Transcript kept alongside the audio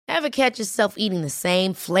Ever catch yourself eating the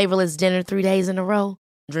same flavorless dinner 3 days in a row?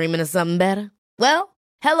 Dreaming of something better? Well,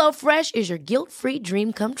 HelloFresh is your guilt-free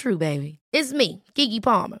dream come true, baby. It's me, Keke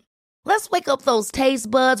Palmer. Let's wake up those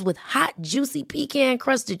taste buds with hot, juicy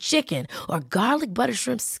pecan-crusted chicken or garlic butter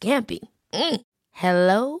shrimp scampi.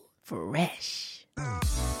 Hello Fresh.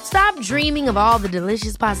 Stop dreaming of all the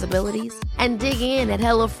delicious possibilities and dig in at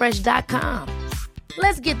HelloFresh.com.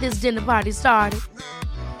 Let's get this dinner party started.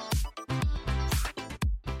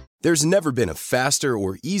 There's never been a faster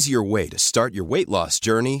or easier way to start your weight loss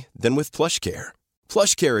journey than with PlushCare.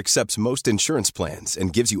 PlushCare accepts most insurance plans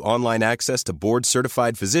and gives you online access to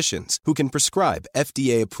board-certified physicians who can prescribe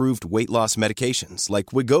FDA-approved weight loss medications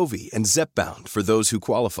like Wegovy and Zepbound for those who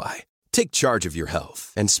qualify. Take charge of your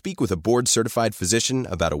health and speak with a board-certified physician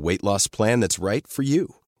about a weight loss plan that's right for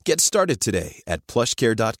you. Get started today at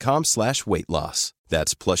plushcare.com/weightloss.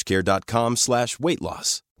 That's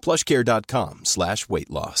plushcare.com/weightloss.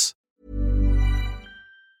 plushcare.com/weightloss.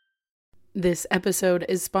 This episode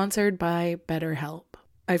is sponsored by BetterHelp.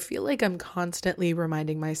 I feel like I'm constantly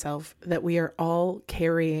reminding myself that we are all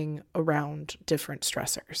carrying around different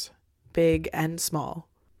stressors, big and small.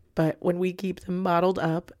 But when we keep them bottled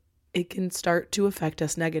up, it can start to affect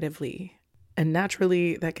us negatively. And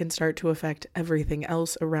naturally, that can start to affect everything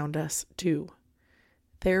else around us too.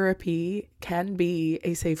 Therapy can be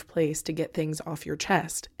a safe place to get things off your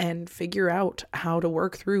chest and figure out how to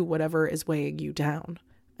work through whatever is weighing you down.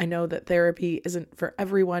 I know that therapy isn't for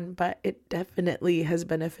everyone, but it definitely has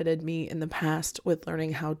benefited me in the past with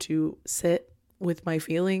learning how to sit with my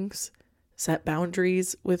feelings, set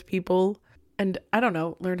boundaries with people, and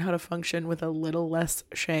learn how to function with a little less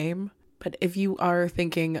shame. But if you are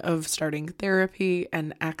thinking of starting therapy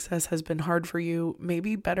and access has been hard for you,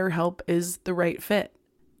 maybe BetterHelp is the right fit.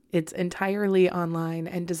 It's entirely online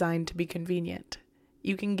and designed to be convenient.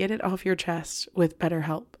 You can get it off your chest with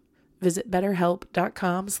BetterHelp. Visit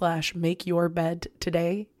BetterHelp.com/makeyourbed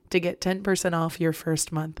today to get 10% off your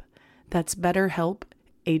first month. That's BetterHelp,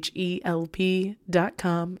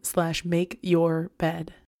 HELP.com/makeyourbed.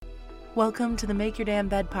 Welcome to the Make Your Damn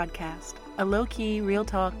Bed podcast, a low-key,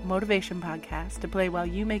 real-talk motivation podcast to play while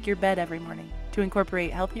you make your bed every morning to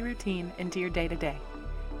incorporate healthy routine into your day-to-day,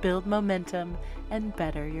 build momentum, and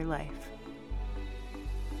better your life.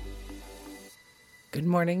 Good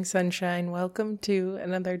morning, sunshine. Welcome to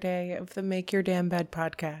another day of the Make Your Damn Bed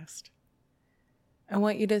podcast. I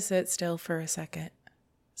want you to sit still for a second.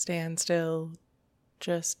 Stand still.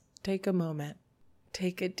 Just take a moment.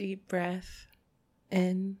 Take a deep breath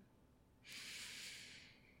in.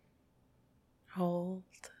 Hold.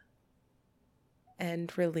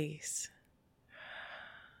 And release.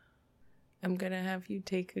 I'm going to have you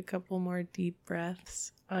take a couple more deep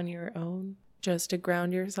breaths on your own, just to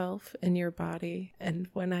ground yourself in your body. And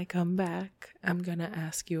when I come back, I'm going to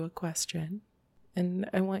ask you a question. And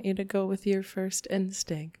I want you to go with your first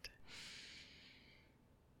instinct.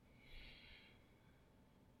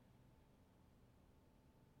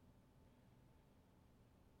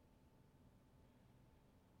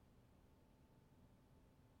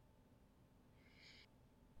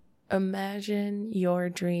 Imagine your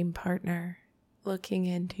dream partner looking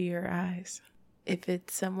into your eyes. If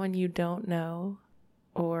it's someone you don't know,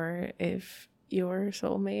 or if your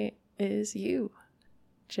soulmate is you,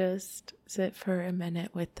 just sit for a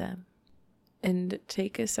minute with them and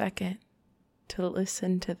take a second to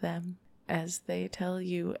listen to them as they tell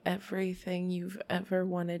you everything you've ever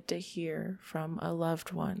wanted to hear from a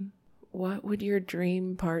loved one. What would your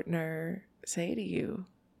dream partner say to you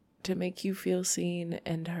to make you feel seen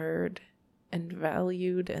and heard and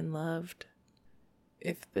valued and loved?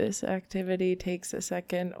 If this activity takes a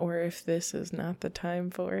second, or if this is not the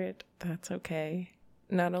time for it, that's okay.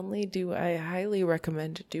 Not only do I highly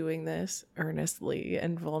recommend doing this earnestly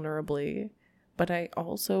and vulnerably, but I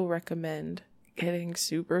also recommend getting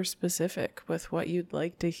super specific with what you'd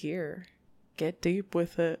like to hear. Get deep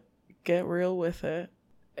with it. Get real with it.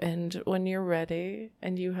 And when you're ready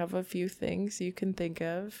and you have a few things you can think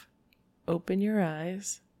of, open your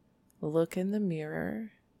eyes, look in the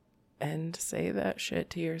mirror, and say that shit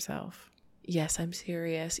to yourself. Yes, I'm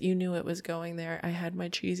serious. You knew it was going there. I had my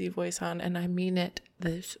cheesy voice on, and I mean it.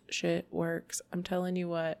 This shit works. I'm telling you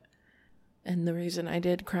what. And the reason I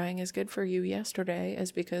did Crying is Good for You yesterday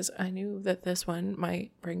is because I knew that this one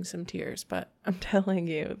might bring some tears. But I'm telling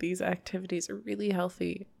you, these activities are really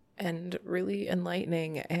healthy and really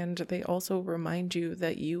enlightening. And they also remind you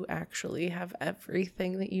that you actually have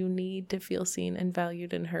everything that you need to feel seen and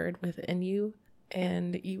valued and heard within you.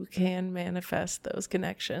 And you can manifest those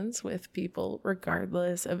connections with people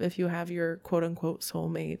regardless of if you have your quote-unquote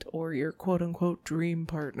soulmate or your quote-unquote dream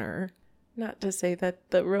partner. Not to say that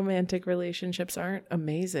the romantic relationships aren't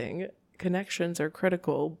amazing. Connections are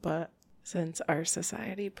critical, but since our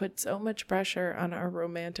society puts so much pressure on our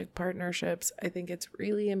romantic partnerships, I think it's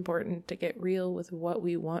really important to get real with what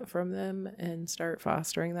we want from them and start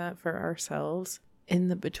fostering that for ourselves in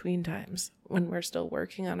the between times when we're still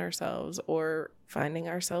working on ourselves or finding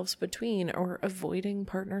ourselves between or avoiding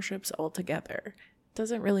partnerships altogether. It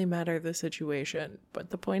doesn't really matter the situation, but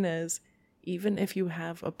the point is, even if you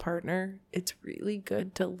have a partner, it's really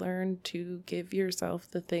good to learn to give yourself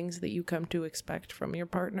the things that you come to expect from your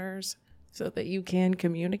partners so that you can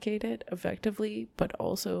communicate it effectively, but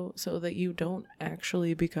also so that you don't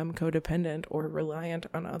actually become codependent or reliant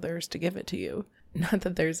on others to give it to you. Not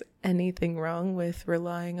that there's anything wrong with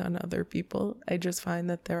relying on other people. I just find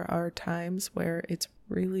that there are times where it's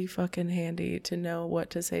really fucking handy to know what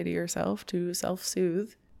to say to yourself to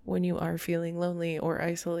self-soothe when you are feeling lonely or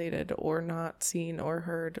isolated or not seen or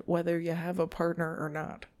heard, whether you have a partner or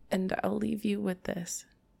not. And I'll leave you with this.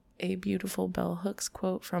 A beautiful bell hooks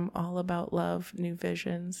quote from All About Love, New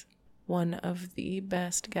Visions. One of the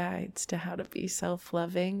best guides to how to be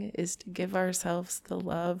self-loving is to give ourselves the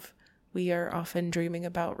love we are often dreaming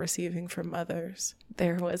about receiving from others.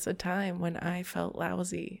 There was a time when I felt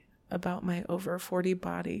lousy about my over 40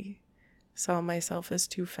 body, saw myself as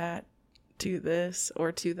too fat to this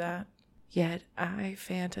or to that. Yet I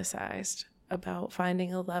fantasized about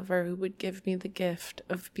finding a lover who would give me the gift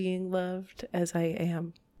of being loved as I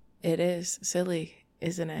am. It is silly,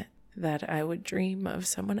 isn't it, that I would dream of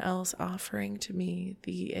someone else offering to me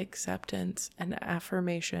the acceptance and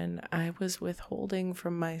affirmation I was withholding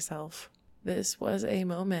from myself. This was a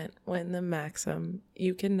moment when the maxim,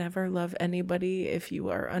 "you can never love anybody if you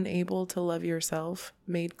are unable to love yourself,"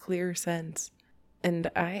 made clear sense. And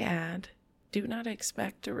I add, do not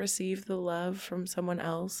expect to receive the love from someone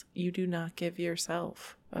else you do not give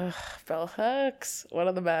yourself. Ugh, bell hooks, one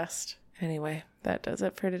of the best. Anyway, that does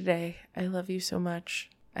it for today. I love you so much.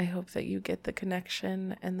 I hope that you get the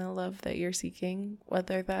connection and the love that you're seeking,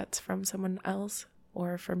 whether that's from someone else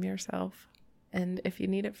or from yourself. And if you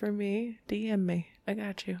need it from me, DM me. I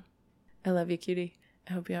got you. I love you, cutie.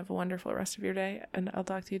 I hope you have a wonderful rest of your day, and I'll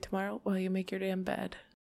talk to you tomorrow while you make your damn bed.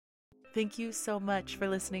 Thank you so much for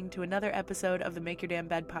listening to another episode of the Make Your Damn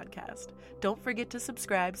Bed podcast. Don't forget to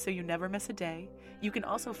subscribe so you never miss a day. You can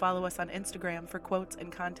also follow us on Instagram for quotes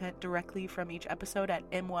and content directly from each episode at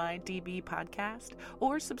MYDB Podcast,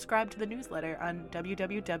 or subscribe to the newsletter on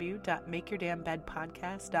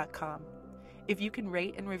www.makeyourdamnbedpodcast.com. If you can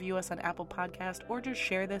rate and review us on Apple Podcast or just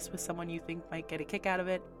share this with someone you think might get a kick out of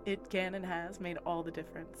it, it can and has made all the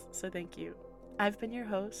difference. So thank you. I've been your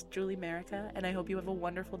host, Julie Merica, and I hope you have a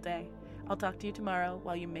wonderful day. I'll talk to you tomorrow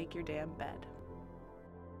while you make your damn bed.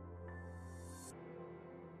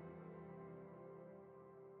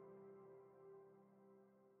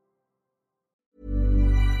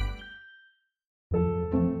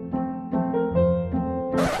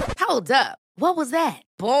 Hold up. What was that?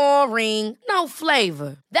 Boring. No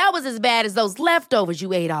flavor. That was as bad as those leftovers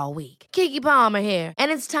you ate all week. Keke Palmer here,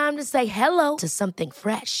 and it's time to say hello to something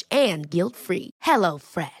fresh and guilt-free. Hello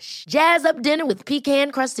Fresh. Jazz up dinner with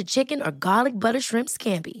pecan-crusted chicken or garlic butter shrimp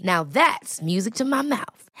scampi. Now that's music to my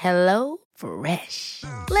mouth. Hello Fresh.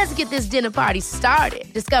 Let's get this dinner party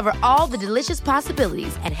started. Discover all the delicious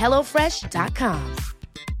possibilities at HelloFresh.com.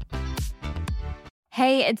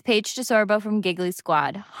 Hey, it's Paige DeSorbo from Giggly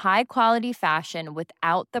Squad. High quality fashion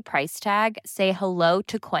without the price tag. Say hello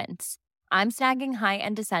to Quince. I'm snagging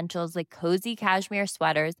high-end essentials like cozy cashmere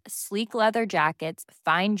sweaters, sleek leather jackets,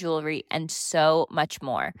 fine jewelry, and so much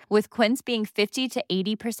more. With Quince being 50 to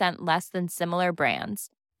 80% less than similar brands.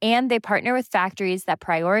 And they partner with factories that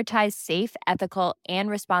prioritize safe, ethical, and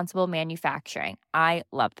responsible manufacturing. I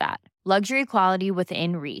love that. Luxury quality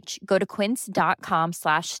within reach. Go to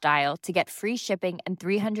quince.com/style to get free shipping and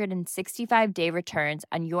 365-day returns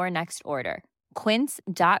on your next order.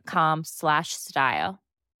 Quince.com/style.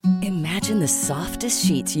 Imagine the softest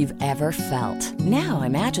sheets you've ever felt. Now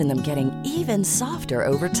imagine them getting even softer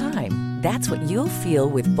over time. That's what you'll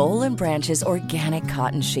feel with Boll & Branch's organic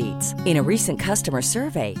cotton sheets. In a recent customer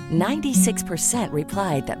survey, 96%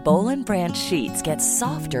 replied that Boll & Branch sheets get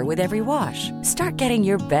softer with every wash. Start getting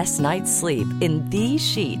your best night's sleep in these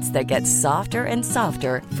sheets that get softer and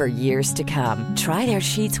softer for years to come. Try their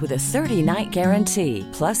sheets with a 30-night guarantee.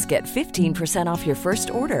 Plus, get 15% off your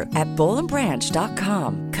first order at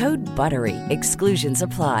bollandbranch.com. Code BUTTERY. Exclusions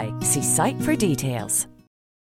apply. See site for details.